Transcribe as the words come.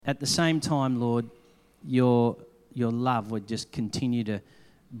at the same time, Lord, your love would just continue to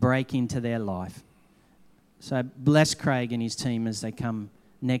break into their life. So bless Craig and his team as they come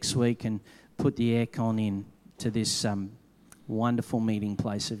next week and put the aircon in to this wonderful meeting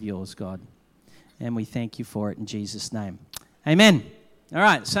place of yours, God. And we thank you for it in Jesus' name. Amen. All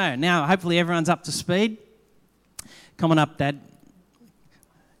right, so now hopefully everyone's up to speed. Come on up, Dad.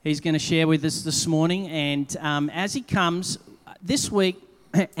 He's going to share with us this morning. And as he comes, this week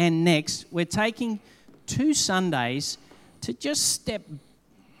and next, we're taking 2 Sundays to just step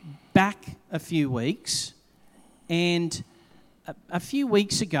back a few weeks. And a few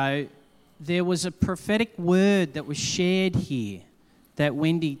weeks ago, there was a prophetic word that was shared here that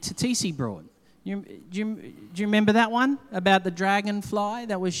Wendy Tatisi brought. Do you remember that one about the dragonfly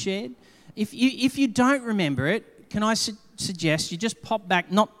that was shared? If you don't remember it, can I suggest you just pop back,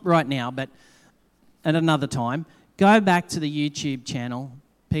 not right now, but at another time, go back to the YouTube channel,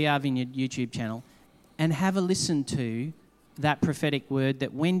 PR Vineyard YouTube channel, and have a listen to that prophetic word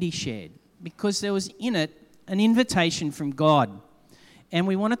that Wendy shared, because there was in it an invitation from God. And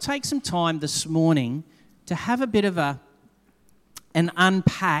we want to take some time this morning to have a bit of an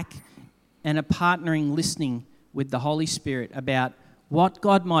unpack and a partnering listening with the Holy Spirit about what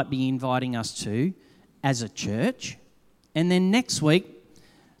God might be inviting us to as a church. And then next week,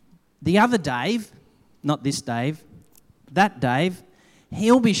 the other Dave, not this Dave, that Dave,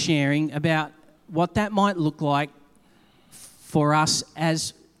 he'll be sharing about what that might look like for us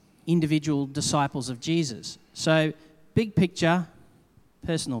as individual disciples of Jesus. So, big picture,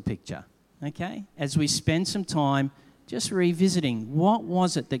 personal picture, okay? As we spend some time just revisiting what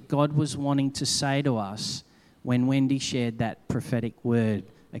was it that God was wanting to say to us when Wendy shared that prophetic word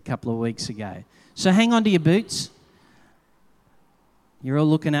a couple of weeks ago. So hang on to your boots. You're all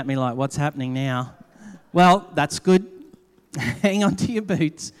looking at me like, what's happening now? Well, that's good. Hang on to your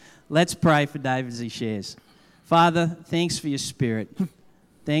boots. Let's pray for David as he shares. Father, thanks for your Spirit.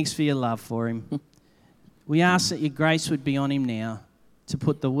 Thanks for your love for him. We ask that your grace would be on him now to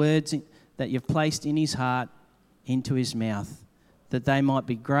put the words that you've placed in his heart into his mouth, that they might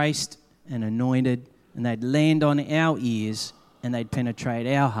be graced and anointed, and they'd land on our ears and they'd penetrate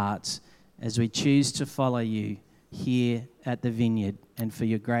our hearts as we choose to follow you here at the Vineyard. And for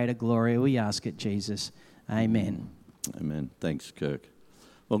your greater glory, we ask it, Jesus. Amen. Amen. Thanks, Kirk.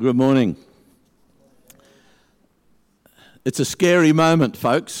 Well, good morning. It's a scary moment,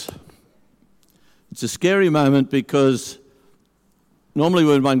 folks. It's a scary moment because normally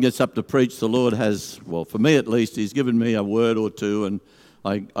when one gets up to preach, the Lord has, well, for me at least, he's given me a word or two, and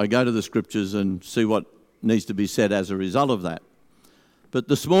I go to the scriptures and see what needs to be said as a result of that. But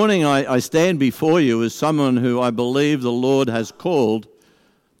this morning I stand before you as someone who I believe the Lord has called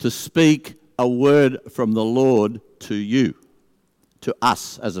to speak a word from the Lord to you, to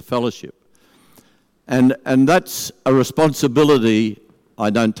us as a fellowship. And that's a responsibility I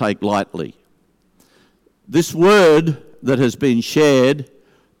don't take lightly. This word that has been shared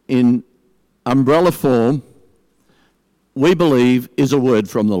in umbrella form, we believe is a word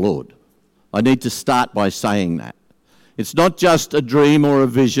from the Lord. I need to start by saying that. It's not just a dream or a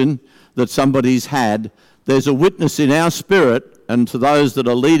vision that somebody's had. There's a witness in our spirit, and to those that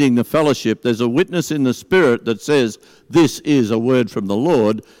are leading the fellowship, there's a witness in the spirit that says, this is a word from the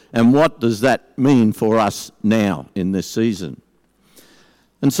Lord, and what does that mean for us now in this season?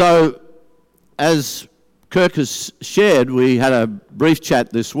 And so, as Kirk has shared, we had a brief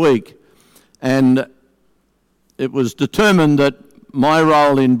chat this week, and it was determined that my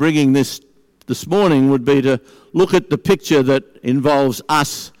role in bringing this morning would be to look at the picture that involves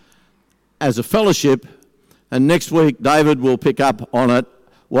us as a fellowship, and next week David will pick up on it,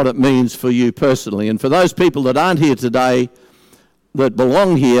 what it means for you personally. And for those people that aren't here today, that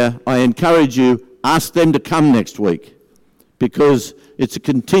belong here, I encourage you, ask them to come next week, because it's a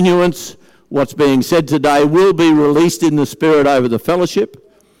continuance. What's being said today will be released in the Spirit over the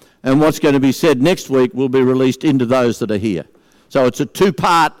fellowship, and what's going to be said next week will be released into those that are here. So it's a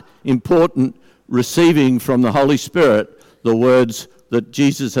 2-part important receiving from the Holy Spirit the words that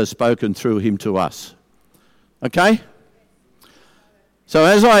Jesus has spoken through him to us. Okay? So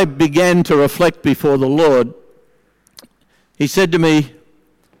as I began to reflect before the Lord, he said to me,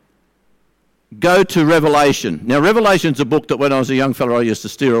 go to Revelation. Now, Revelation's a book that when I was a young fellow I used to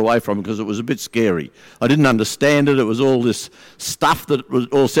steer away from because it was a bit scary. I didn't understand it. It was all this stuff that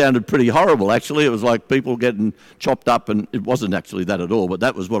all sounded pretty horrible, actually. It was like people getting chopped up, and it wasn't actually that at all, but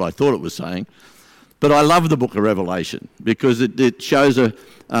that was what I thought it was saying. But I love the book of Revelation because it shows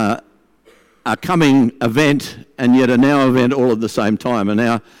a coming event and yet a now event all at the same time. And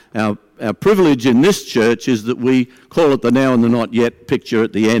our privilege in this church is that we call it the now and the not yet picture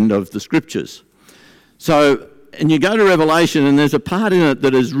at the end of the scriptures. So, and you go to Revelation and there's a part in it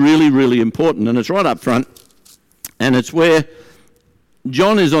that is really, really important, and it's right up front, and it's where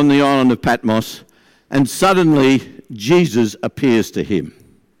John is on the island of Patmos and suddenly Jesus appears to him.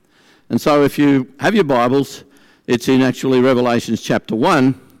 And so if you have your Bibles, it's in actually Revelation chapter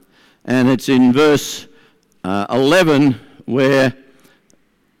 1, and it's in verse 11 where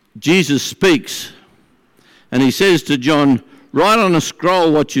Jesus speaks, and he says to John, "Write on a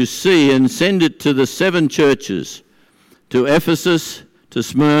scroll what you see and send it to the 7 churches, to Ephesus, to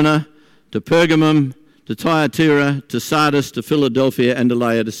Smyrna, to Pergamum, to Thyatira, to Sardis, to Philadelphia, and to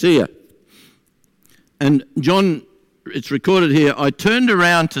Laodicea." And John, it's recorded here, "I turned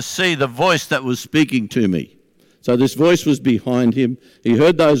around to see the voice that was speaking to me." So this voice was behind him. He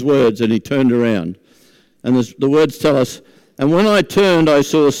heard those words and he turned around. And the words tell us, "And when I turned, I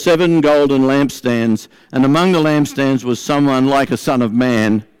saw 7 golden lampstands, and among the lampstands was someone like a son of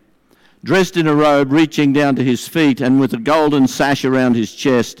man, dressed in a robe reaching down to his feet, and with a golden sash around his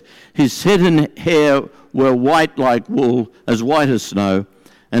chest. His head and hair were white like wool, as white as snow,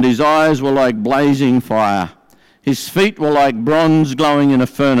 and his eyes were like blazing fire. His feet were like bronze glowing in a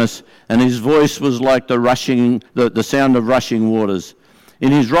furnace, and his voice was like the sound of rushing waters.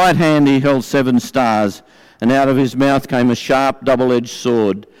 In his right hand he held 7 stars, and out of his mouth came a sharp double-edged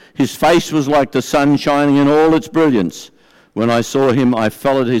sword. His face was like the sun shining in all its brilliance. When I saw him, I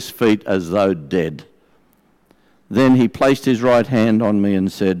fell at his feet as though dead. Then he placed his right hand on me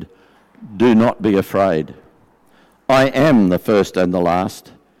and said, 'Do not be afraid. I am the first and the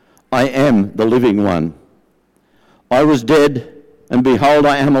last. I am the living one. I was dead, and behold,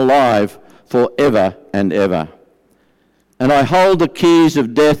 I am alive for ever and ever. And I hold the keys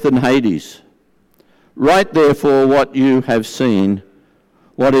of death and Hades. Write therefore what you have seen,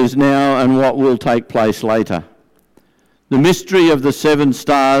 what is now and what will take place later. The mystery of the 7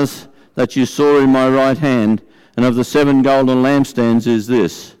 stars that you saw in my right hand and of the 7 golden lampstands is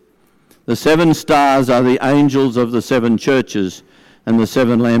this. The 7 stars are the angels of the 7 churches, and the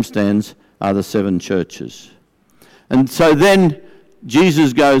 7 lampstands are the 7 churches." And so then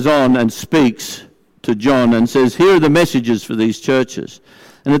Jesus goes on and speaks to John and says, here are the messages for these churches.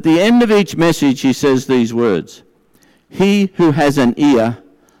 And at the end of each message he says these words, "He who has an ear,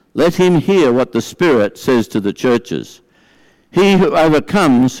 let him hear what the Spirit says to the churches. He who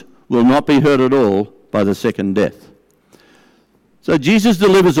overcomes will not be hurt at all by the second death." So Jesus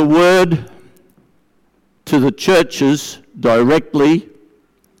delivers a word to the churches directly,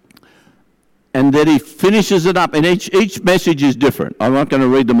 and then he finishes it up. And each message is different. I'm not going to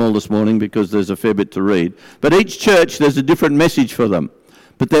read them all this morning because there's a fair bit to read. But each church, there's a different message for them.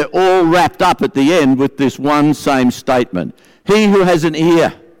 But they're all wrapped up at the end with this one same statement. He who has an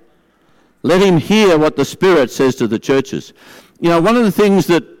ear, let him hear what the Spirit says to the churches. You know, one of the things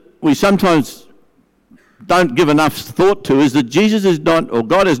that we sometimes don't give enough thought to is that Jesus is not, or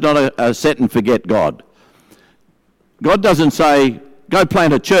God is not a set and forget God. God doesn't say, go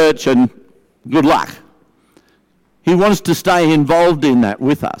plant a church and good luck. He wants to stay involved in that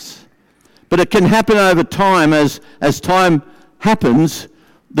with us. But it can happen over time as time happens,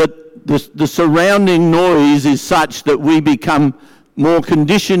 that the surrounding noise is such that we become more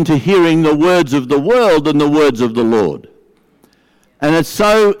conditioned to hearing the words of the world than the words of the Lord. And it's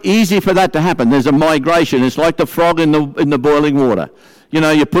so easy for that to happen. There's a migration. It's like the frog in the boiling water. You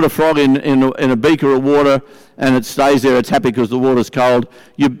know, you put a frog in a beaker of water and it stays there. It's happy because the water's cold.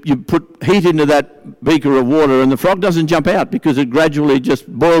 You put heat into that beaker of water and the frog doesn't jump out because it gradually just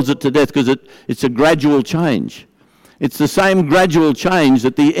boils it to death because it's a gradual change. It's the same gradual change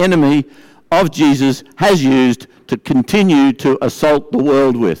that the enemy of Jesus has used to continue to assault the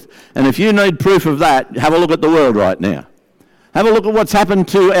world with. And if you need proof of that, have a look at the world right now. Have a look at what's happened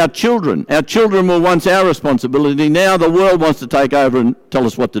to our children. Our children were once our responsibility. Now the world wants to take over and tell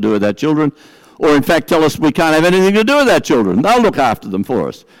us what to do with our children, or in fact tell us we can't have anything to do with our children. They'll look after them for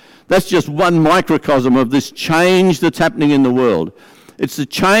us. That's just one microcosm of this change that's happening in the world. It's the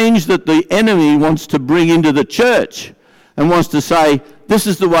change that the enemy wants to bring into the church and wants to say, this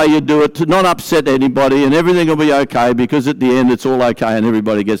is the way you do it, to not upset anybody and everything will be okay because at the end it's all okay and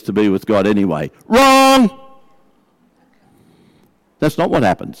everybody gets to be with God anyway. Wrong! That's not what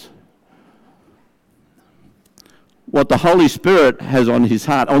happens. What the Holy Spirit has on his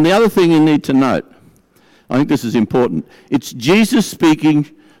heart. On the other thing you need to note, I think this is important, it's Jesus speaking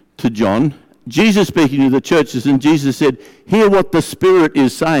to John, Jesus speaking to the churches, and Jesus said, hear what the Spirit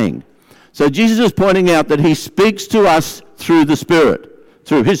is saying. So Jesus is pointing out that he speaks to us through the Spirit.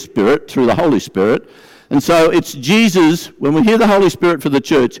 through his Spirit, through the Holy Spirit. And so it's Jesus, when we hear the Holy Spirit for the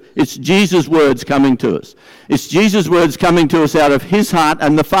church, it's Jesus' words coming to us. It's Jesus' words coming to us out of his heart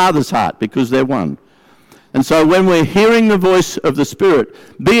and the Father's heart, because they're one. And so when we're hearing the voice of the Spirit,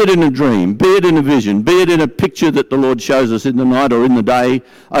 be it in a dream, be it in a vision, be it in a picture that the Lord shows us in the night or in the day,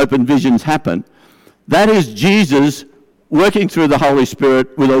 open visions happen, that is Jesus working through the Holy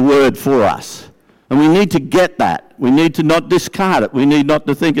Spirit with a word for us. And we need to get that. We need to not discard it. We need not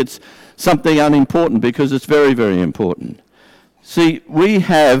to think it's something unimportant, because it's very, very important. See, we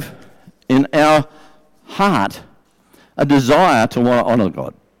have in our heart a desire to want to honour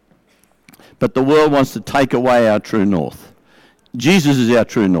God. But the world wants to take away our true north. Jesus is our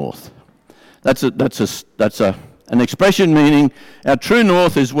true north. That's an expression meaning our true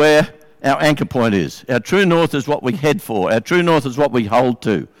north is where our anchor point is. Our true north is what we head for. Our true north is what we hold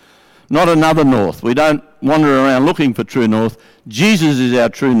to. Not another north. We don't wander around looking for true north. Jesus is our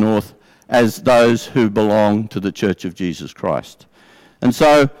true north as those who belong to the Church of Jesus Christ. And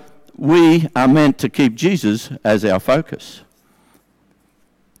so we are meant to keep Jesus as our focus.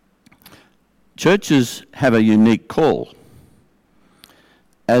 Churches have a unique call,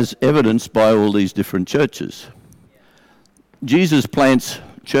 as evidenced by all these different churches. Jesus plants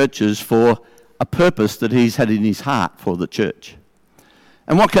churches for a purpose that he's had in his heart for the church.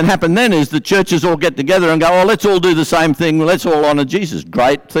 And what can happen then is the churches all get together and go, oh, let's all do the same thing, let's all honour Jesus.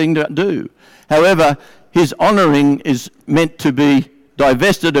 Great thing to do. However, his honouring is meant to be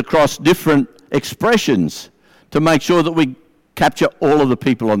divested across different expressions to make sure that we capture all of the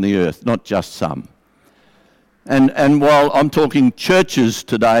people on the earth, not just some. And while I'm talking churches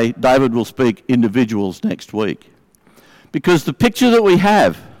today, David will speak individuals next week. Because the picture that we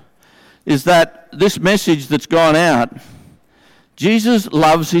have is that this message that's gone out, Jesus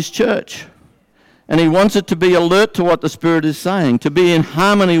loves his church. And he wants it to be alert to what the Spirit is saying, to be in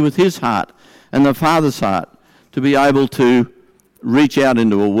harmony with his heart and the Father's heart, to be able to reach out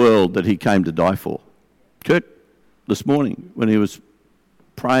into a world that he came to die for. Kurt, this morning, when he was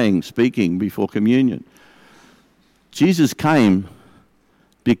praying, speaking before communion, Jesus came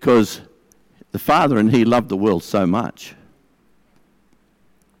because the Father and he loved the world so much.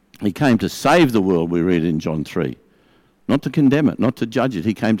 He came to save the world, we read in John 3. Not to condemn it, not to judge it.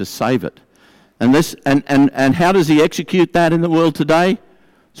 He came to save it. And this, and how does he execute that in the world today?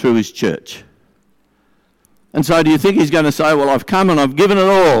 Through his church. And so do you think he's going to say, well, I've come and I've given it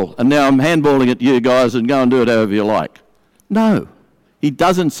all, and now I'm handballing it to you guys and go and do it however you like? No, he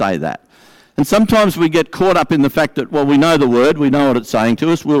doesn't say that. And sometimes we get caught up in the fact that, well, we know the word, we know what it's saying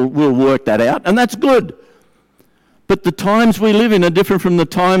to us, we'll work that out, and that's good. But the times we live in are different from the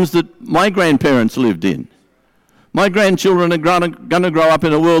times that my grandparents lived in. My grandchildren are going to grow up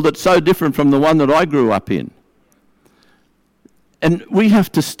in a world that's so different from the one that I grew up in. And we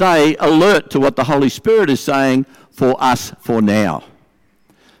have to stay alert to what the Holy Spirit is saying for us for now.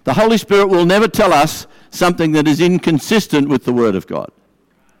 The Holy Spirit will never tell us something that is inconsistent with the Word of God.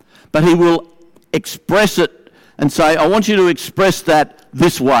 But he will express it and say, I want you to express that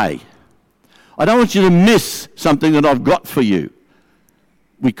this way. I don't want you to miss something that I've got for you,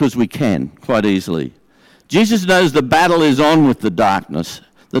 because we can quite easily. Jesus knows the battle is on with the darkness.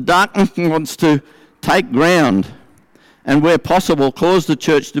 The darkness wants to take ground and, where possible, cause the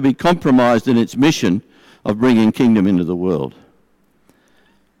church to be compromised in its mission of bringing kingdom into the world.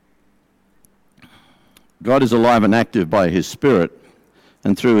 God is alive and active by his Spirit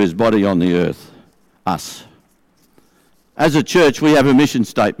and through his body on the earth, us. As a church, we have a mission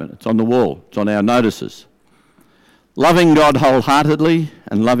statement. It's on the wall. It's on our notices. Loving God wholeheartedly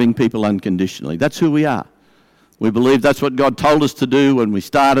and loving people unconditionally. That's who we are. We believe that's what God told us to do when we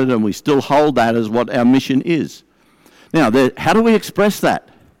started, and we still hold that as what our mission is. Now, how do we express that?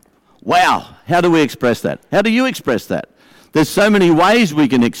 Wow, how do we express that? How do you express that? There's so many ways we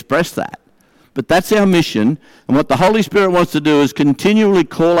can express that. But that's our mission, and what the Holy Spirit wants to do is continually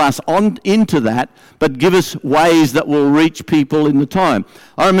call us on into that, but give us ways that will reach people in the time.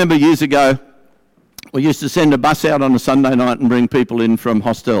 I remember years ago, we used to send a bus out on a Sunday night and bring people in from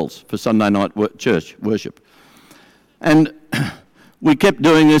hostels for Sunday night church worship. And we kept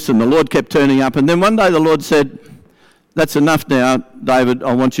doing this, and the Lord kept turning up. And then one day the Lord said, that's enough now, David,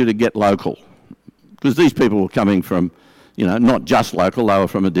 I want you to get local. Because these people were coming from, not just local, they were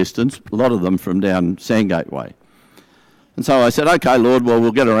from a distance, a lot of them from down Sandgate way. And so I said, okay, Lord, well,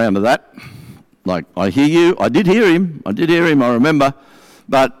 we'll get around to that. Like, I hear you. I did hear him, I remember.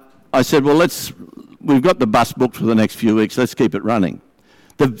 But I said, well, we've got the bus booked for the next few weeks, let's keep it running.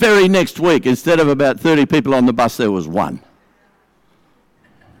 The very next week, instead of about 30 people on the bus, there was one.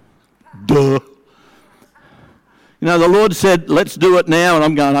 Duh. You know, the Lord said, let's do it now, and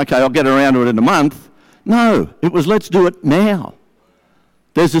I'm going, okay, I'll get around to it in a month. No, it was let's do it now.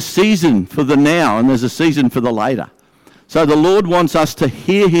 There's a season for the now, and there's a season for the later. So the Lord wants us to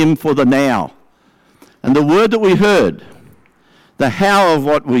hear him for the now. And the word that we heard, the how of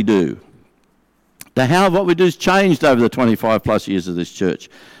what we do, the how of what we do has changed over the 25 plus years of this church.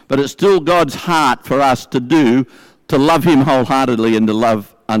 But it's still God's heart for us to do, to love him wholeheartedly and to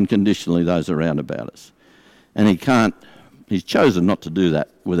love unconditionally those around about us. And he's chosen not to do that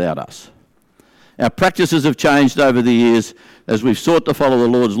without us. Our practices have changed over the years as we've sought to follow the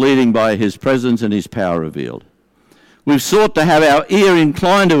Lord's leading by his presence and his power revealed. We've sought to have our ear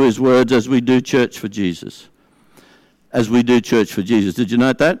inclined to his words as we do church for Jesus. As we do church for Jesus. Did you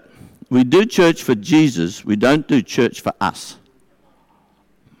note that? We do church for Jesus. We don't do church for us.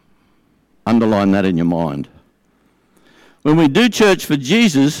 Underline that in your mind. When we do church for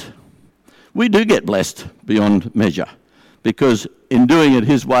Jesus, we do get blessed beyond measure, because in doing it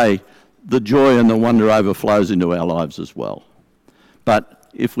his way, the joy and the wonder overflows into our lives as well. But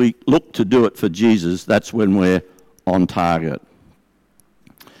if we look to do it for Jesus, that's when we're on target.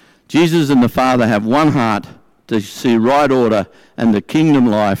 Jesus and the Father have one heart to see right order and the kingdom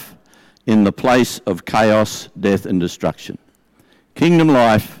life in the place of chaos, death and destruction. Kingdom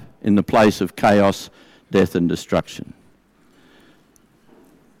life in the place of chaos, death and destruction.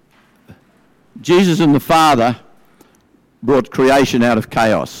 Jesus and the Father brought creation out of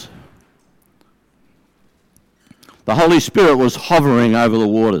chaos. The Holy Spirit was hovering over the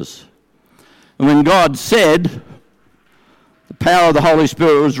waters. And when God said, the power of the Holy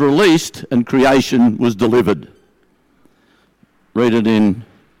Spirit was released and creation was delivered. Read it in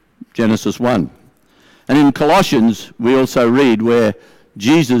Genesis 1. And in Colossians, we also read where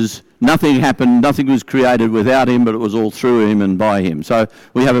Jesus, nothing happened, nothing was created without him, but it was all through him and by him. So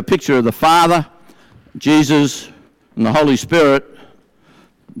we have a picture of the Father, Jesus, and the Holy Spirit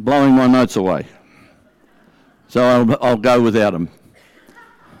blowing my notes away. So I'll go without them.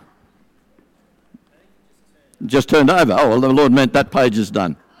 Just turned over. Oh, well, the Lord meant that page is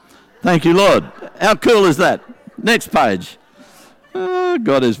done. Thank you, Lord. How cool is that? Next page.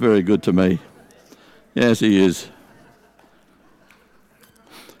 God is very good to me. Yes, he is.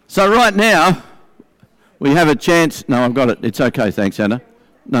 So right now, we have a chance. No, I've got it. It's okay. Thanks, Anna.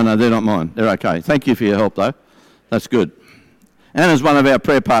 No, they're not mine. They're okay. Thank you for your help, though. That's good. Anna's one of our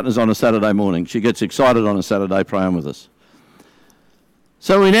prayer partners on a Saturday morning. She gets excited on a Saturday praying with us.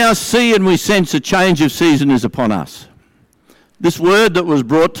 So we now see and we sense a change of season is upon us. This word that was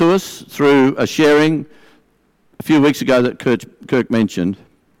brought to us through a sharing a few weeks ago that Kirk mentioned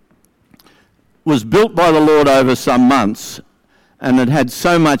was built by the Lord over some months, and it had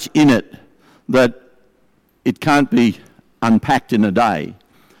so much in it that it can't be unpacked in a day.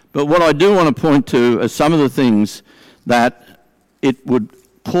 But what I do want to point to are some of the things that it would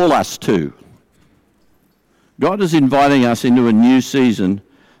call us to. God is inviting us into a new season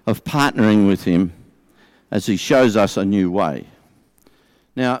of partnering with him as he shows us a new way.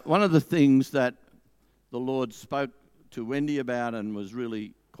 Now, one of the things that the Lord spoke to Wendy about and was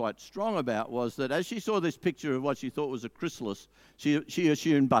really quite strong about was that as she saw this picture of what she thought was a chrysalis, she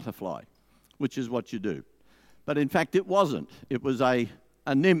assumed butterfly, which is what you do. But in fact, it wasn't. It was a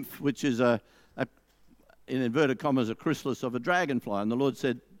nymph, which is in inverted commas, a chrysalis of a dragonfly. And the Lord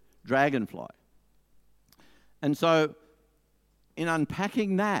said, dragonfly. And so in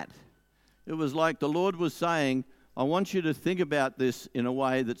unpacking that, it was like the Lord was saying, I want you to think about this in a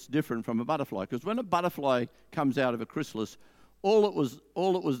way that's different from a butterfly. Because when a butterfly comes out of a chrysalis, all that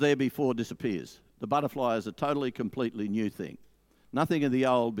was there before disappears. The butterfly is a totally, completely new thing. Nothing of the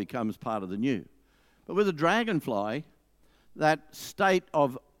old becomes part of the new. But with a dragonfly, that state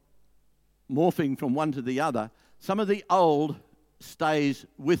of morphing from one to the other, some of the old stays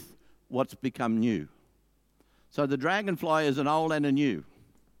with what's become new. So the dragonfly is an old and a new.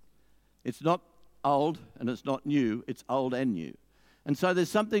 It's not old and it's not new, it's old and new. And so there's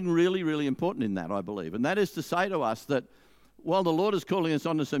something really, really important in that, I believe. And that is to say to us that while the Lord is calling us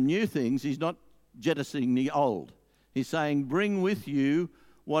onto some new things, he's not jettisoning the old. He's saying, bring with you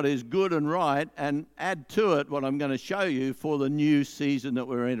what is good and right and add to it what I'm going to show you for the new season that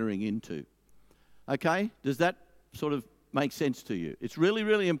we're entering into. Okay? Does that sort of make sense to you? It's really,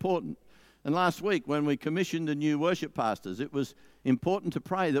 really important. And last week when we commissioned the new worship pastors, it was important to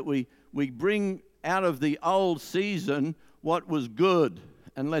pray that we bring out of the old season what was good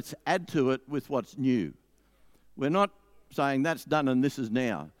and let's add to it with what's new. We're not saying that's done and this is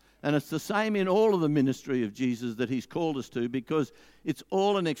now. And it's the same in all of the ministry of Jesus that he's called us to, because it's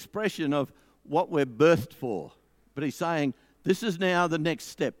all an expression of what we're birthed for. But he's saying, this is now the next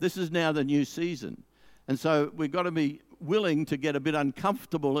step. This is now the new season. And so we've got to be willing to get a bit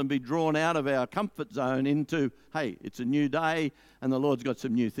uncomfortable and be drawn out of our comfort zone into, hey, it's a new day and the Lord's got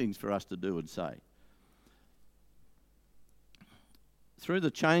some new things for us to do and say. Through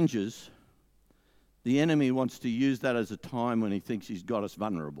the changes, the enemy wants to use that as a time when he thinks he's got us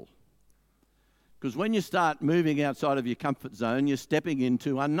vulnerable. Because when you start moving outside of your comfort zone, you're stepping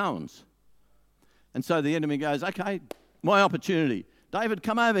into unknowns. And so the enemy goes, okay, my opportunity. David,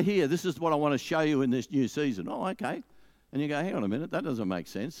 come over here. This is what I want to show you in this new season. Oh, okay. And you go, hang on a minute, that doesn't make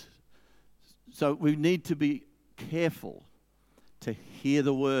sense. So we need to be careful to hear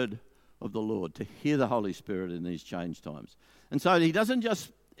the word of the Lord, to hear the Holy Spirit in these change times. And so he doesn't just,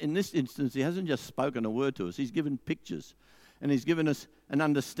 in this instance, he hasn't just spoken a word to us. He's given pictures and he's given us an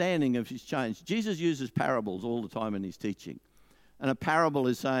understanding of his change. Jesus uses parables all the time in his teaching. And a parable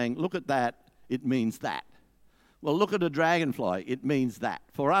is saying, look at that, it means that. Well, look at a dragonfly, it means that.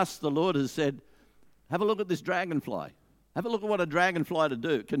 For us, the Lord has said, have a look at this dragonfly. Have a look at what a dragonfly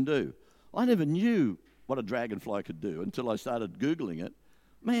can do. I never knew what a dragonfly could do until I started Googling it.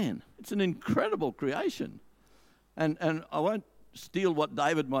 Man, it's an incredible creation. And I won't steal what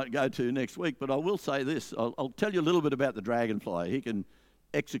David might go to next week, but I will say this. I'll tell you a little bit about the dragonfly. He can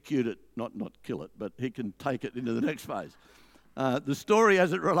execute it, not kill it, but he can take it into the next phase. The story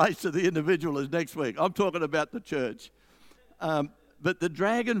as it relates to the individual is next week. I'm talking about the church. But the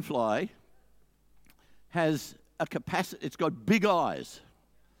dragonfly has a capacity, it's got big eyes.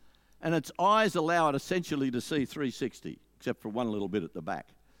 And its eyes allow it essentially to see 360, except for one little bit at the back.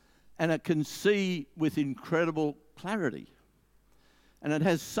 And it can see with incredible clarity. And it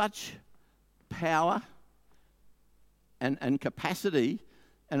has such power and capacity,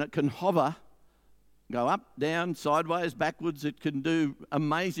 and it can hover, go up, down, sideways, backwards. It can do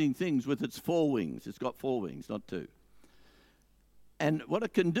amazing things with its 4 wings. It's got 4 wings, not 2. And what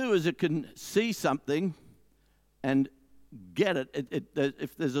it can do is it can see something and get it.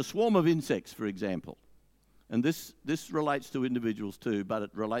 If there's a swarm of insects, for example, and this relates to individuals too, but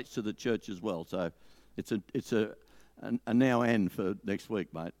it relates to the church as well. So it's a now and for next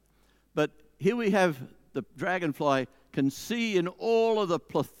week, mate. But here we have the dragonfly can see in all of the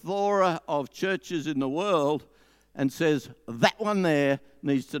plethora of churches in the world and says, that one there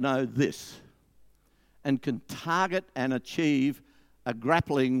needs to know this, and can target and achieve a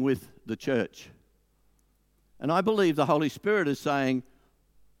grappling with the church. And I believe the Holy Spirit is saying,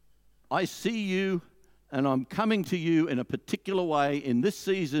 I see you and I'm coming to you in a particular way in this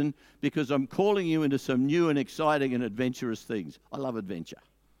season because I'm calling you into some new and exciting and adventurous things. I love adventure.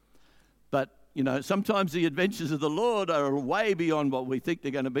 But, sometimes the adventures of the Lord are way beyond what we think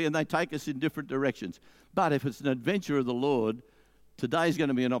they're going to be, and they take us in different directions. But if it's an adventure of the Lord, today's going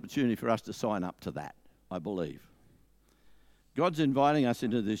to be an opportunity for us to sign up to that, I believe. God's inviting us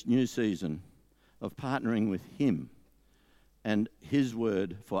into this new season of partnering with him and his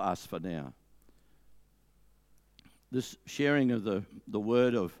word for us for now. This sharing of the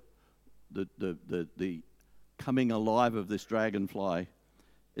word of the coming alive of this dragonfly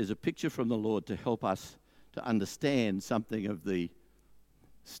is a picture from the Lord to help us to understand something of the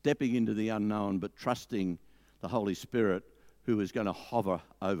stepping into the unknown, but trusting the Holy Spirit who is going to hover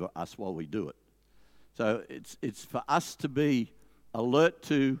over us while we do it. So it's for us to be alert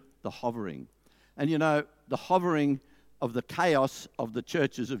to the hovering. And the hovering of the chaos of the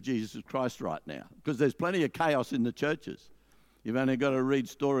churches of Jesus Christ right now, because there's plenty of chaos in the churches. You've only got to read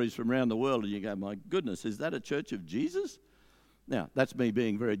stories from around the world and you go, my goodness, is that a church of Jesus? Now, that's me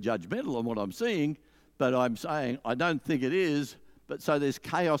being very judgmental on what I'm seeing, but I'm saying I don't think it is. But so there's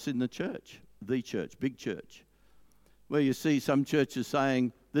chaos in the church, big church, where you see some churches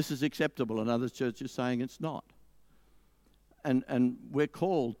saying this is acceptable and other churches saying it's not. And we're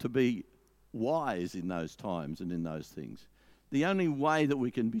called to be wise in those times and in those things. The only way that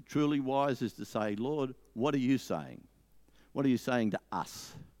we can be truly wise is to say, Lord, what are you saying? What are you saying to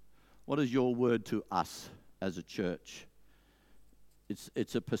us? What is your word to us as a church?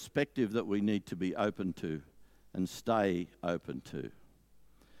 It's a perspective that we need to be open to and stay open to.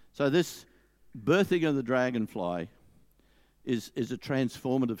 So this birthing of the dragonfly is a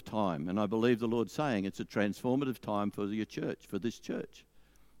transformative time. And I believe the Lord's saying it's a transformative time for your church, for this church.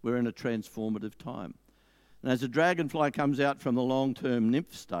 We're in a transformative time. And as the dragonfly comes out from the long-term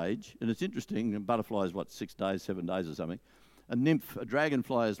nymph stage, and it's interesting, a butterfly is 6 days, 7 days or something. A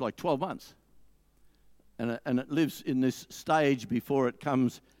dragonfly is like 12 months. And it lives in this stage before it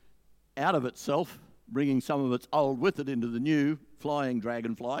comes out of itself, bringing some of its old with it into the new flying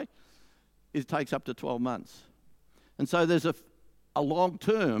dragonfly. It takes up to 12 months. And so there's a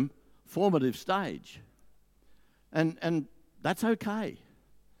long-term formative stage. And that's okay.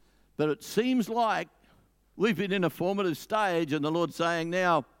 But it seems like We've been in a formative stage, and the Lord's saying,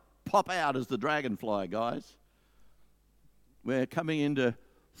 now pop out as the dragonfly, guys. We're coming into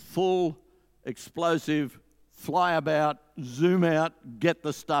full, explosive, fly about, zoom out, get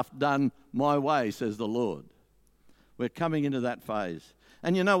the stuff done my way, says the Lord. We're coming into that phase.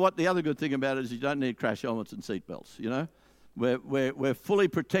 And you know what? The other good thing about it is you don't need crash helmets and seatbelts, you know? We're fully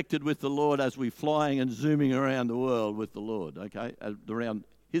protected with the Lord as we're flying and zooming around the world with the Lord, okay? Around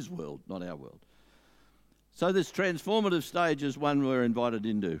His world, not our world. So this transformative stage is one we're invited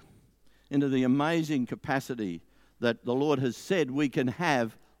into the amazing capacity that the Lord has said we can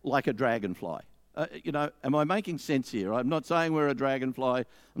have like a dragonfly. Am I making sense here? I'm not saying we're a dragonfly.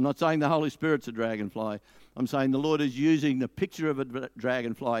 I'm not saying the Holy Spirit's a dragonfly. I'm saying the Lord is using the picture of a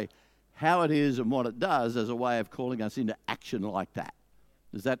dragonfly, how it is and what it does, as a way of calling us into action like that.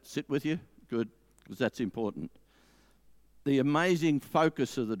 Does that sit with you? Good, because that's important. The amazing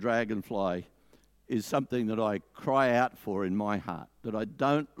focus of the dragonfly is something that I cry out for in my heart, that I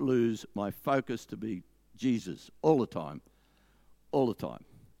don't lose my focus to be Jesus all the time.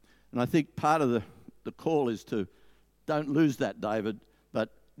 And I think part of the call is to don't lose that, David, but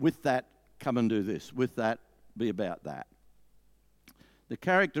with that, come and do this. With that, be about that. The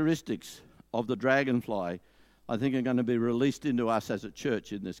characteristics of the dragonfly, I think, are going to be released into us as a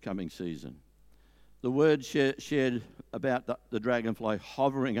church in this coming season. The word shared about the dragonfly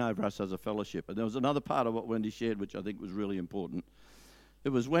hovering over us as a fellowship. And there was another part of what Wendy shared which I think was really important. It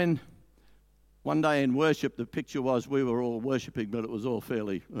was when one day in worship, the picture was we were all worshipping, but it was all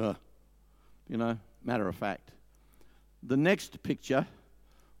fairly, matter of fact. The next picture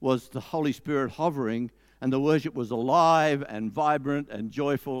was the Holy Spirit hovering, and the worship was alive and vibrant and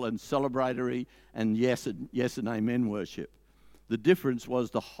joyful and celebratory and yes and amen worship. The difference was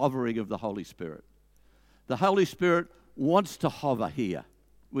the hovering of the Holy Spirit. The Holy Spirit wants to hover here.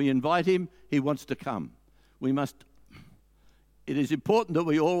 We invite Him, He wants to come. It is important that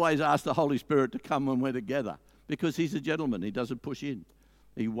we always ask the Holy Spirit to come when we're together, because He's a gentleman. He doesn't push in.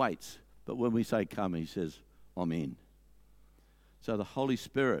 He waits. But when we say come, He says, I'm in. So the Holy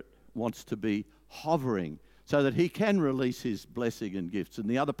Spirit wants to be hovering so that He can release His blessing and gifts. And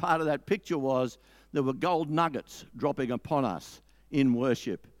the other part of that picture was there were gold nuggets dropping upon us in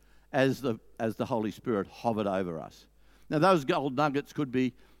worship as the Holy Spirit hovered over us. Now those gold nuggets could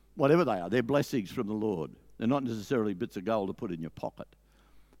be whatever they are. They're blessings from the Lord. They're not necessarily bits of gold to put in your pocket.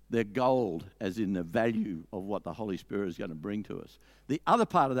 They're gold as in the value of what the Holy Spirit is going to bring to us. The other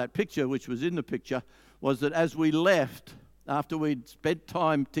part of that picture, which was in the picture, was that as we left, after we'd spent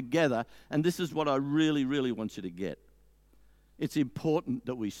time together, and this is what I really, really want you to get. It's important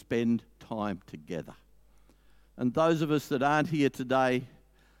that we spend time together. And those of us that aren't here today,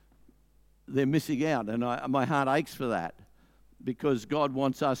 they're missing out, and my heart aches for that, because God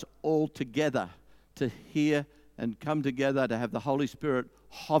wants us all together to hear and come together, to have the Holy Spirit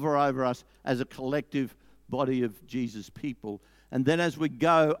hover over us as a collective body of Jesus people. And then as we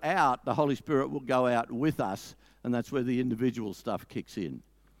go out, the Holy Spirit will go out with us, and that's where the individual stuff kicks in.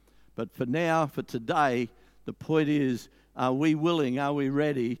 But for now, for today, the point is, are we willing, are we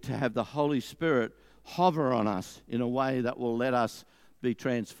ready to have the Holy Spirit hover on us in a way that will let us be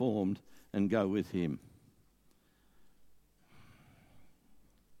transformed and go with Him?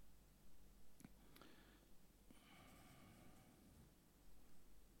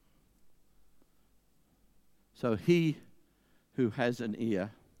 So he who has an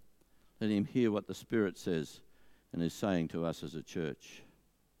ear, let him hear what the Spirit says and is saying to us as a church.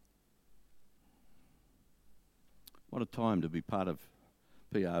 What a time to be part of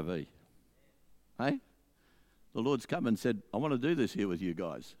PRV. Hey? The Lord's come and said, I want to do this here with you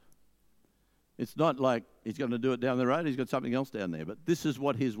guys. It's not like He's going to do it down the road. He's got something else down there. But this is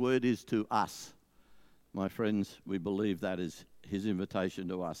what His word is to us. My friends, we believe that is His invitation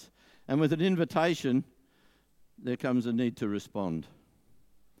to us. And with an invitation, there comes a need to respond.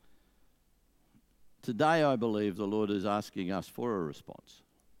 Today, I believe the Lord is asking us for a response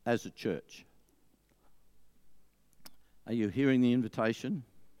as a church. Are you hearing the invitation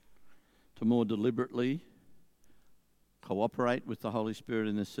to more deliberately cooperate with the Holy Spirit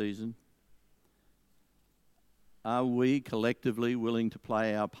in this season? Are we collectively willing to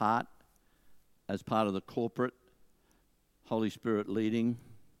play our part as part of the corporate Holy Spirit leading,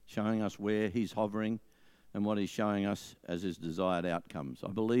 showing us where He's hovering and what He's showing us as His desired outcomes?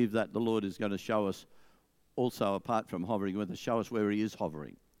 I believe that the Lord is going to show us also, apart from hovering, to show us where He is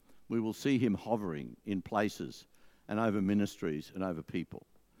hovering. We will see Him hovering in places and over ministries and over people.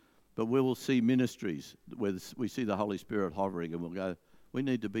 But we will see ministries where we see the Holy Spirit hovering, and we'll go, we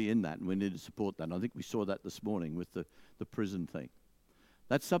need to be in that and we need to support that. And I think we saw that this morning with the prison thing.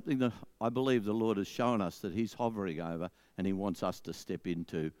 That's something that I believe the Lord has shown us that he's hovering over, and he wants us to step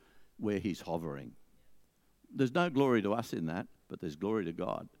into where he's hovering. There's no glory to us in that, but there's glory to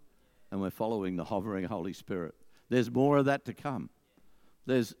God. And we're following the hovering Holy Spirit. There's more of that to come.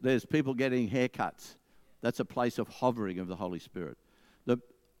 There's people getting haircuts. That's a place of hovering of the Holy Spirit.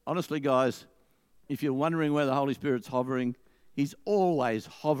 Honestly, guys, if you're wondering where the Holy Spirit's hovering, he's always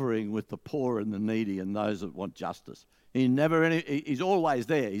hovering with the poor and the needy and those that want justice. He's always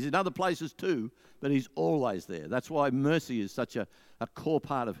there. He's in other places too, but he's always there. That's why mercy is such a core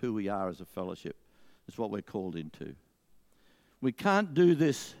part of who we are as a fellowship. It's what we're called into. We can't do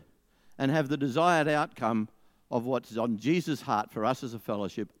this and have the desired outcome of what's on Jesus' heart for us as a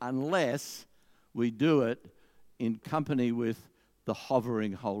fellowship unless we do it in company with the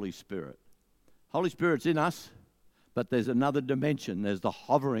hovering Holy Spirit. Holy Spirit's in us, but there's another dimension. There's the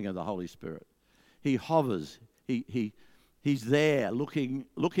hovering of the Holy Spirit. He hovers. He's there looking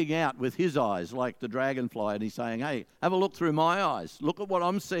out with his eyes like the dragonfly, and he's saying, hey, have a look through my eyes. Look at what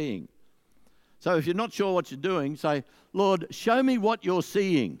I'm seeing. So if you're not sure what you're doing, say, Lord, show me what you're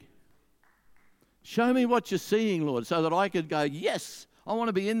seeing. Show me what you're seeing, Lord, so that I could go, yes, I want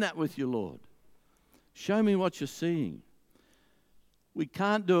to be in that with you, Lord. Show me what you're seeing. We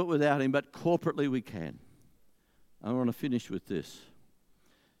can't do it without him, but corporately we can. I want to finish with this.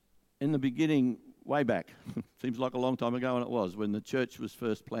 In the beginning, way back, seems like a long time ago, and it was, when the church was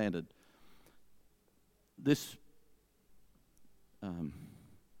first planted, this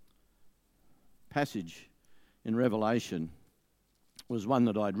passage in Revelation was one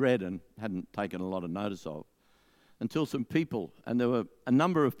that I'd read and hadn't taken a lot of notice of until some people, and there were a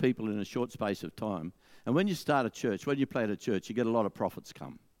number of people in a short space of time. And when you start a church, when you plant a church, you get a lot of prophets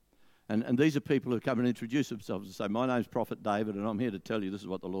come. And these are people who come and introduce themselves and say, my name's Prophet David, and I'm here to tell you this is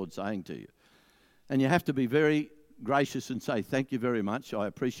what the Lord's saying to you. And you have to be very gracious and say, thank you very much, I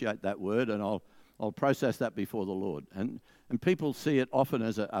appreciate that word, and I'll process that before the Lord. And people see it often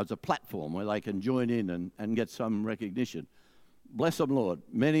as a platform where they can join in and get some recognition. Bless them, Lord.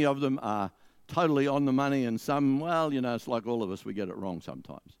 Many of them are totally on the money, and some, well, it's like all of us, we get it wrong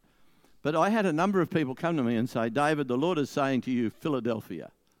sometimes. But I had a number of people come to me and say, David, the Lord is saying to you,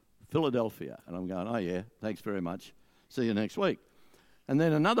 Philadelphia. And I'm going, oh yeah, thanks very much. See you next week. And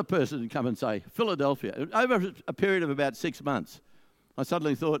then another person would come and say, Philadelphia. Over a period of about 6 months, I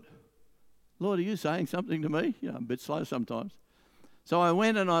suddenly thought, Lord, are you saying something to me? I'm a bit slow sometimes. So I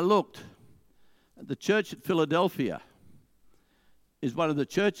went and I looked. The church at Philadelphia is one of the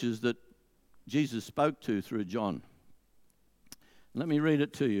churches that Jesus spoke to through John. Let me read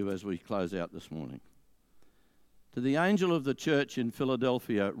it to you as we close out this morning. To the angel of the church in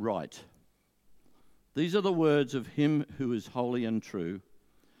Philadelphia write, these are the words of him who is holy and true,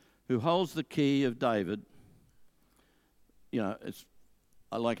 who holds the key of David. I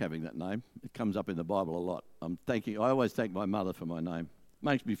like having that name. It comes up in the Bible a lot. I always thank my mother for my name.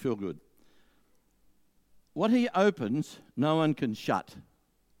 Makes me feel good. What he opens, no one can shut.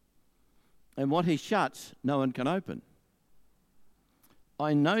 And what he shuts, no one can open.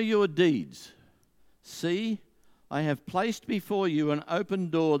 I know your deeds. See, I have placed before you an open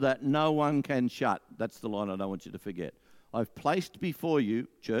door that no one can shut. That's the line I don't want you to forget. I've placed before you,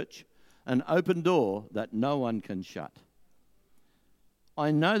 church, an open door that no one can shut.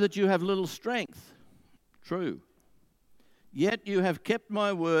 I know that you have little strength. True. Yet you have kept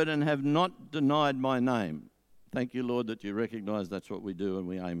my word and have not denied my name. Thank you, Lord, that you recognize that's what we do and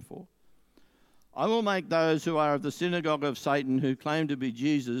we aim for. I will make those who are of the synagogue of Satan, who claim to be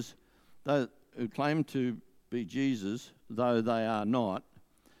Jesus, though they are not,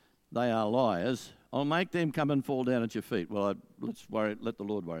 they are liars. I'll make them come and fall down at your feet. Well, let the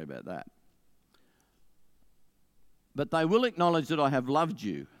Lord worry about that. But they will acknowledge that I have loved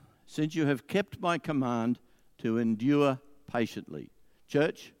you, since you have kept my command to endure patiently.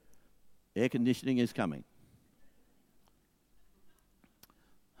 Church, air conditioning is coming.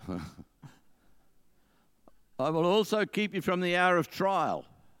 I will also keep you from the hour of trial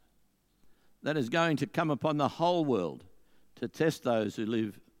that is going to come upon the whole world to test those who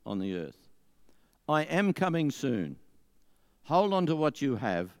live on the earth. I am coming soon. Hold on to what you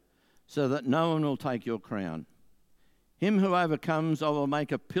have, so that no one will take your crown. Him who overcomes, I will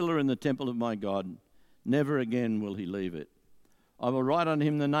make a pillar in the temple of my God. Never again will he leave it. I will write on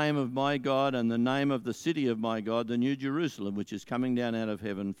him the name of my God and the name of the city of my God, the New Jerusalem, which is coming down out of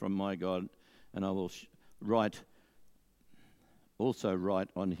heaven from my God, and I will write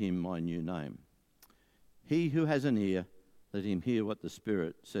on him my new name. He who has an ear, let him hear what the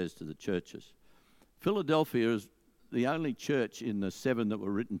Spirit says to the churches. Philadelphia is the only church in the 7 that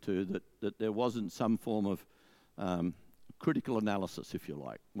were written to that there wasn't some form of critical analysis, if you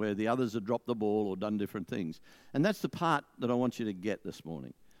like, where the others have dropped the ball or done different things. And that's the part that I want you to get this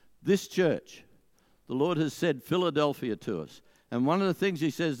morning. This church, the Lord has said Philadelphia to us. And one of the things he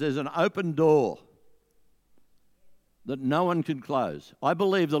says, there's an open door that no one can close. I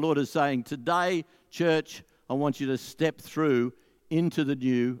believe the Lord is saying, today, church, I want you to step through into the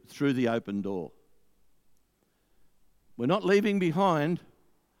new, through the open door. We're not leaving behind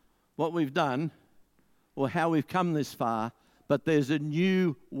what we've done or how we've come this far, but there's a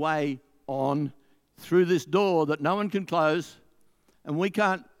new way on through this door that no one can close, and we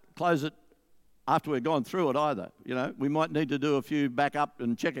can't close it after we've gone through it either. You know, we might need to do a few back up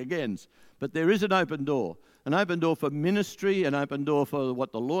and check agains, but there is an open door for ministry, an open door for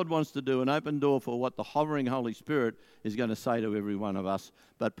what the Lord wants to do, an open door for what the hovering Holy Spirit is going to say to every one of us,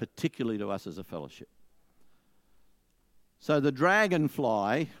 but particularly to us as a fellowship. So the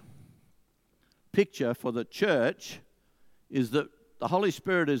dragonfly picture for the church is that the Holy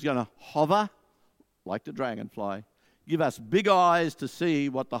Spirit is going to hover like the dragonfly, give us big eyes to see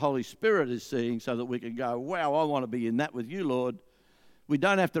what the Holy Spirit is seeing so that we can go, wow, I want to be in that with you, Lord. We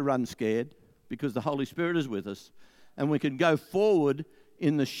don't have to run scared because the Holy Spirit is with us, and we can go forward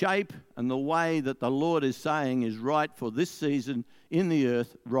in the shape and the way that the Lord is saying is right for this season in the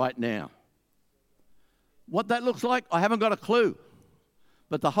earth right now. What that looks like, I haven't got a clue.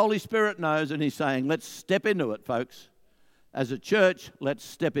 But the Holy Spirit knows, and he's saying, let's step into it, folks. As a church, let's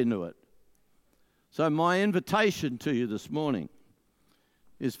step into it. So my invitation to you this morning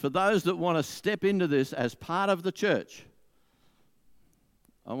is for those that want to step into this as part of the church.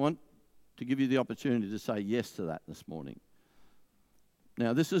 I want to give you the opportunity to say yes to that this morning.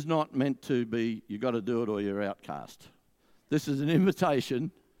 Now, this is not meant to be, you've got to do it or you're outcast. This is an invitation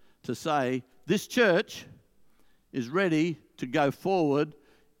to say, this church is ready to go forward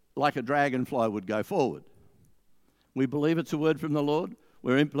like a dragonfly would go forward. We believe it's a word from the Lord.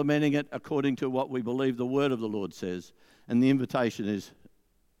 We're implementing it according to what we believe the word of the Lord says. And the invitation is,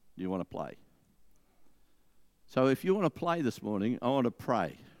 do you want to play? So if you want to play this morning, I want to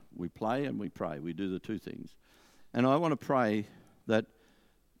pray. We play and we pray. We do the two things. And I want to pray that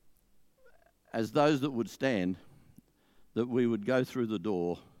as those that would stand, that we would go through the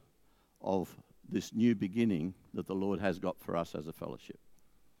door of this new beginning that the Lord has got for us as a fellowship.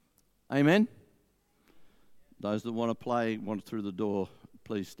 Amen? Those that want to play, want through the door,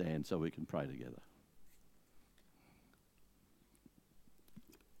 please stand so we can pray together.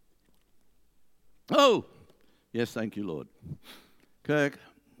 Oh! Yes, thank you, Lord. Kirk,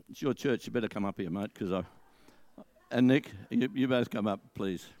 it's your church. You better come up here, mate, and Nick, you both come up,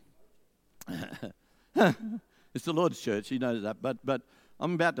 please. It's the Lord's church, he knows that, but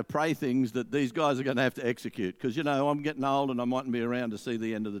I'm about to pray things that these guys are going to have to execute because, you know, I'm getting old and I mightn't be around to see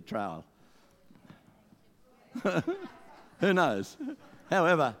the end of the trail. Who knows?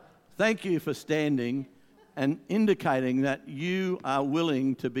 However, thank you for standing and indicating that you are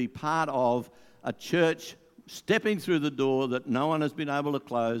willing to be part of a church stepping through the door that no one has been able to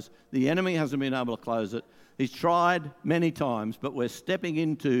close. The enemy hasn't been able to close it. He's tried many times, but we're stepping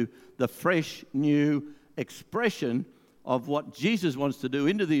into the fresh, new expression of what Jesus wants to do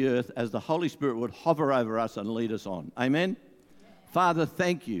into the earth as the Holy Spirit would hover over us and lead us on. Amen? Father,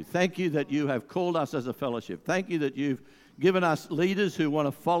 thank you. Thank you that you have called us as a fellowship. Thank you that you've given us leaders who want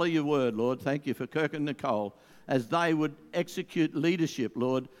to follow your word, Lord. Thank you for Kirk and Nicole as they would execute leadership,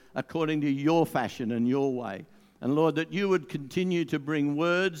 Lord, according to your fashion and your way. And Lord, that you would continue to bring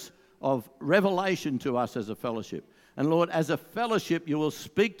words of revelation to us as a fellowship. And Lord, as a fellowship, you will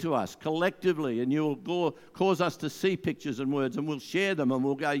speak to us collectively and you will cause us to see pictures and words and we'll share them and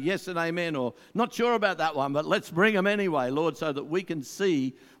we'll go yes and amen, or not sure about that one, but let's bring them anyway, Lord, so that we can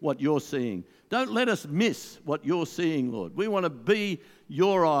see what you're seeing. Don't let us miss what you're seeing, Lord. We want to be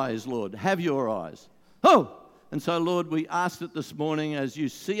your eyes, Lord. Have your eyes. Oh! And so, Lord, we ask that this morning as you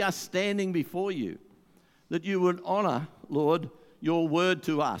see us standing before you, that you would honour, Lord, your word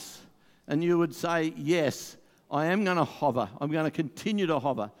to us. And you would say, yes, I am going to hover. I'm going to continue to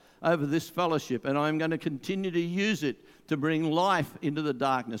hover over this fellowship, and I'm going to continue to use it to bring life into the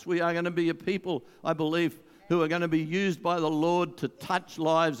darkness. We are going to be a people, I believe, who are going to be used by the Lord to touch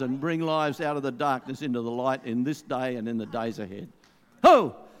lives and bring lives out of the darkness into the light in this day and in the days ahead.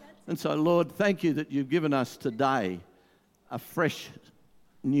 Oh! And so, Lord, thank you that you've given us today a fresh,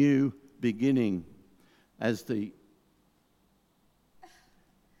 new beginning as the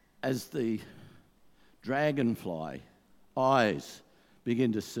dragonfly eyes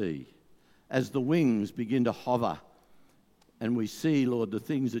begin to see, as the wings begin to hover, and we see, Lord, the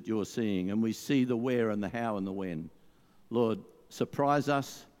things that you're seeing, and we see the where and the how and the when. Lord, surprise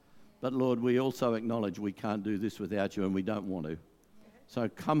us, But Lord, we also acknowledge we can't do this without you, and we don't want to. So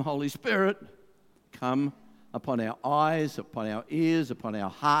come, Holy Spirit, come upon our eyes, upon our ears, upon our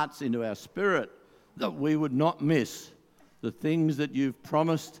hearts, into our spirit, that we would not miss the things that you've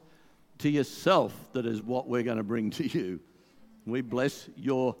promised to yourself that is what we're going to bring to you. We bless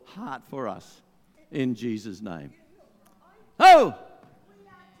your heart for us in Jesus' name. Oh!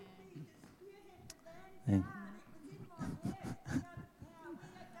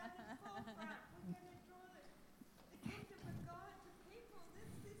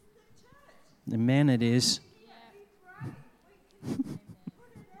 Amen, it is.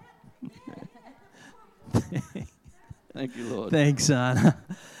 Thank you, Lord. Thanks, Anna.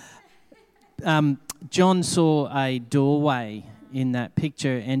 John saw a doorway in that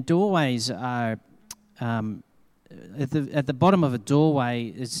picture, and doorways are at the bottom of a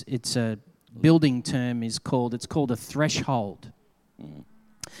doorway. It's a building term it's called a threshold,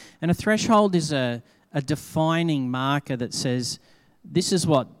 and a threshold is a defining marker that says this is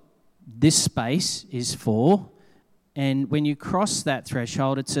what this space is for. And when you cross that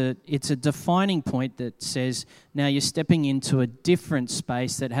threshold, it's a defining point that says now you're stepping into a different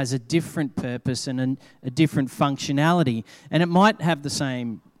space that has a different purpose and a different functionality. And it might have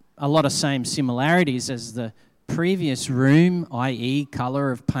a lot of same similarities as the previous room, i.e.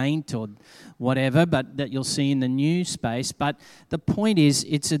 colour of paint or whatever, but that you'll see in the new space. But the point is,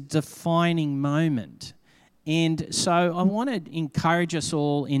 it's a defining moment. And so I want to encourage us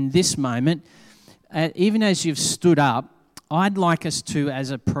all in this moment, even as you've stood up, I'd like us to,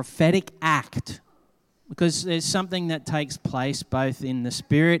 as a prophetic act, because there's something that takes place both in the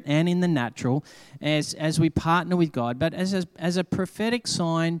spirit and in the natural as we partner with God, but as a prophetic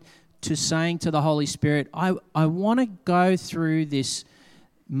sign to saying to the Holy Spirit, I want to go through this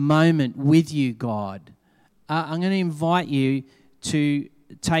moment with you, God. I'm going to invite you to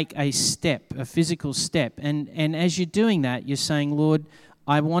take a step, a physical step. And as you're doing that, you're saying, Lord,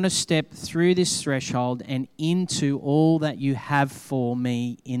 I want to step through this threshold and into all that you have for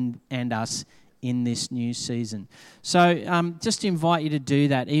me and us in this new season. So just to invite you to do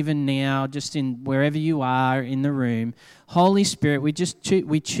that, even now, just in wherever you are in the room. Holy Spirit, we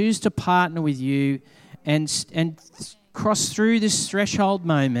choose to partner with you and cross through this threshold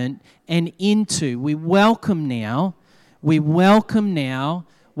moment and into. We welcome now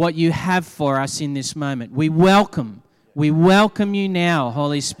what you have for us in this moment. We welcome you now,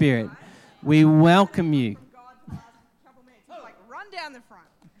 Holy Spirit. We welcome you. Like, run down the front.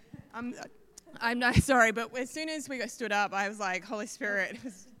 I'm not sorry, but as soon as we got stood up, I was like, Holy Spirit,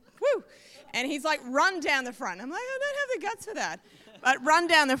 woo! And he's like, run down the front. I'm like, I don't have the guts for that. But run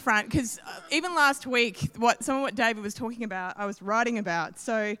down the front, because even last week, some of what David was talking about, I was writing about.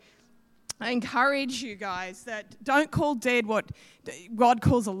 So I encourage you guys that don't call dead what God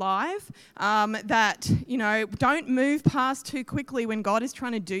calls alive, that, don't move past too quickly when God is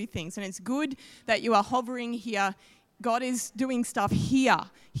trying to do things. And it's good that you are hovering here. God is doing stuff here.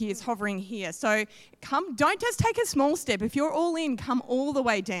 He is hovering here. So don't just take a small step. If you're all in, come all the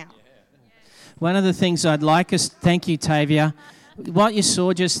way down. One of the things I'd like us, thank you, Tavia. What you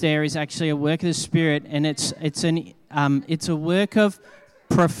saw just there is actually a work of the Spirit, and it's a work of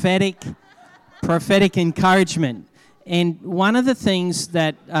prophetic encouragement. And one of the things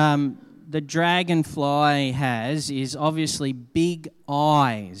that the dragonfly has is obviously big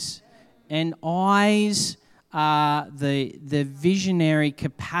eyes, and eyes are the visionary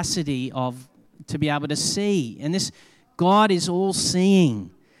capacity to be able to see. And this God is all seeing,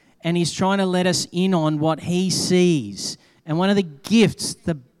 and He's trying to let us in on what He sees. And one of the gifts,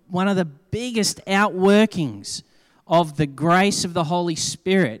 one of the biggest outworkings of the grace of the Holy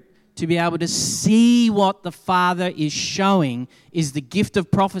Spirit to be able to see what the Father is showing is the gift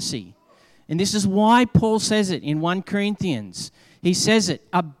of prophecy. And this is why Paul says it in 1 Corinthians. He says it,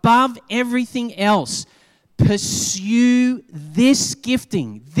 above everything else, pursue this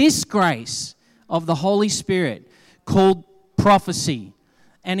gifting, this grace of the Holy Spirit called prophecy.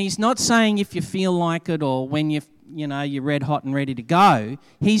 And he's not saying if you feel like it or when you're red hot and ready to go.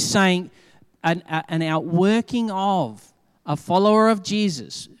 He's saying an outworking of a follower of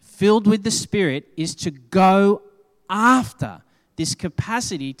Jesus filled with the Spirit is to go after this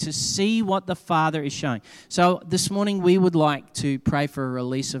capacity to see what the Father is showing. So this morning we would like to pray for a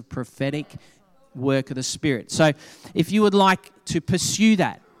release of prophetic work of the Spirit. So if you would like to pursue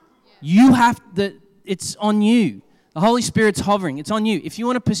that, it's on you. The Holy Spirit's hovering. It's on you. If you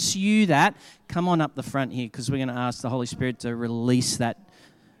want to pursue that, come on up the front here, because we're going to ask the Holy Spirit to release that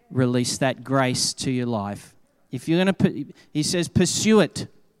grace to your life. If you're going to, he says, pursue it.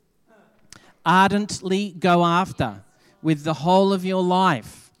 Ardently go after with the whole of your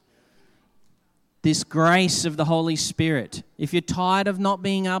life. this grace of the Holy Spirit. If you're tired of not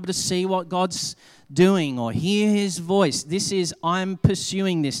being able to see what God's doing or hear His voice, I'm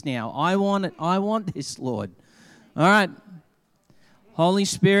pursuing this now. I want it. I want this, Lord. All right. Holy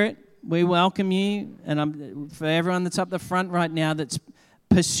Spirit, we welcome you. And for everyone that's up the front right now that's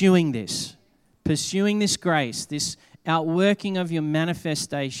pursuing this grace, this outworking of your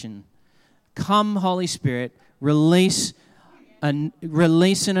manifestation. Come, Holy Spirit, release an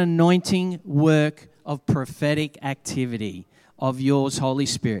anointing work of prophetic activity of yours, Holy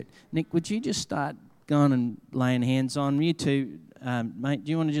Spirit. Nick, would you just start going and laying hands on you too, mate?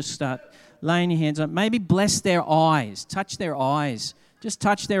 Do you want to just start laying your hands on? Maybe bless their eyes, touch their eyes. Just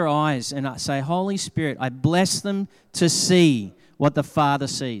touch their eyes and say, Holy Spirit, I bless them to see what the Father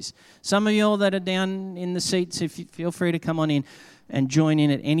sees. Some of you all that are down in the seats, if you feel free to come on in and join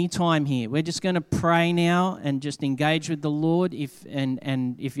in at any time here. We're just going to pray now and just engage with the Lord. If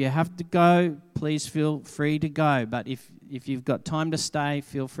you have to go, please feel free to go. But if you've got time to stay,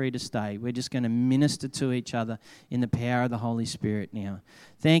 feel free to stay. We're just going to minister to each other in the power of the Holy Spirit now.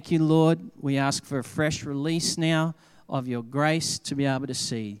 Thank you, Lord. We ask for a fresh release now of your grace to be able to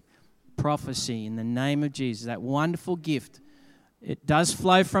see prophecy in the name of Jesus, that wonderful gift. It does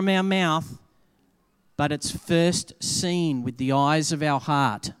flow from our mouth, but it's first seen with the eyes of our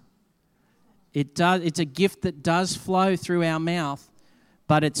heart. It's a gift that does flow through our mouth,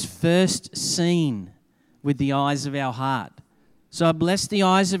 but it's first seen with the eyes of our heart. So I bless the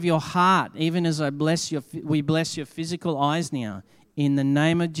eyes of your heart, even as we bless your physical eyes now. In the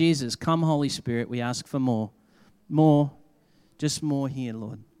name of Jesus, come, Holy Spirit, we ask for more. More, just more here,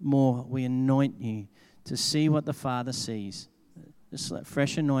 Lord. More, we anoint you to see what the Father sees. Just that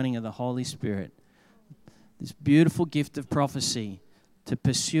fresh anointing of the Holy Spirit. This beautiful gift of prophecy, to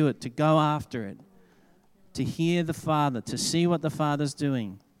pursue it, to go after it, to hear the Father, to see what the Father's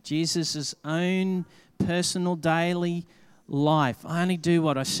doing. Jesus' own personal daily life. I only do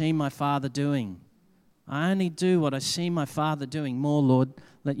what I see my Father doing. I only do what I see my Father doing. More, Lord,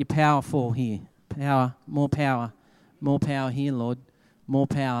 let your power fall here. Power, more power. More power here, Lord. More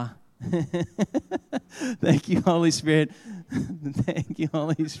power. Thank you, Holy Spirit. Thank you,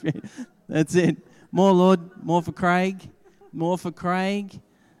 Holy Spirit. That's it. More, Lord. More for Craig. More for Craig.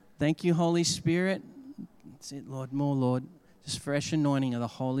 Thank you, Holy Spirit. That's it, Lord. More, Lord. Just fresh anointing of the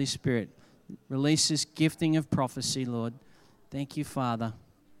Holy Spirit. Release this gifting of prophecy, Lord. Thank you, Father.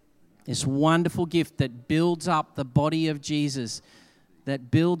 This wonderful gift that builds up the body of Jesus, that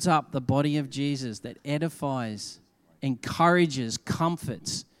edifies, encourages,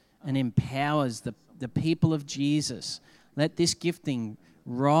 comforts, and empowers the people of Jesus. Let this gifting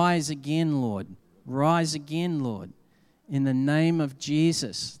rise again, Lord. Rise again, Lord. In the name of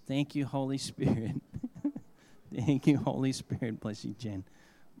Jesus. Thank you, Holy Spirit. Thank you, Holy Spirit. Bless you, Jen.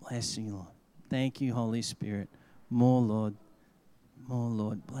 Bless you, Lord. Thank you, Holy Spirit. More, Lord. More,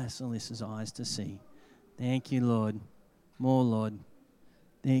 Lord. Bless Alyssa's eyes to see. Thank you, Lord. More, Lord.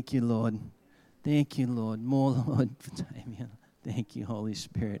 Thank you, Lord. Thank you, Lord. More, Lord, for Damien. Thank you, Holy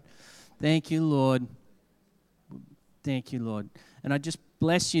Spirit. Thank you, Lord. Thank you, Lord. And I just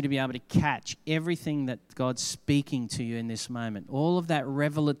bless you to be able to catch everything that God's speaking to you in this moment. All of that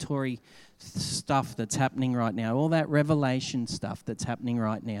revelatory stuff that's happening right now. All that revelation stuff that's happening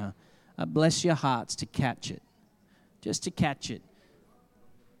right now. I bless your hearts to catch it. Just to catch it.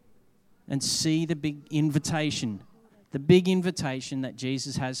 And see the big invitation. The big invitation that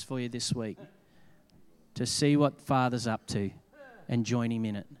Jesus has for you this week. To see what Father's up to and join Him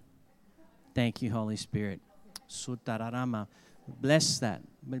in it. Thank you, Holy Spirit. Sutararama. Bless that.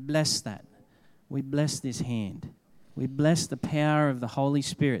 We bless that. We bless this hand. We bless the power of the Holy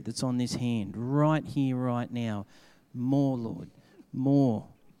Spirit that's on this hand right here, right now. More, Lord. More.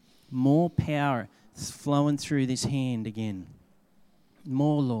 More power flowing through this hand again.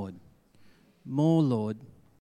 More, Lord. More, Lord.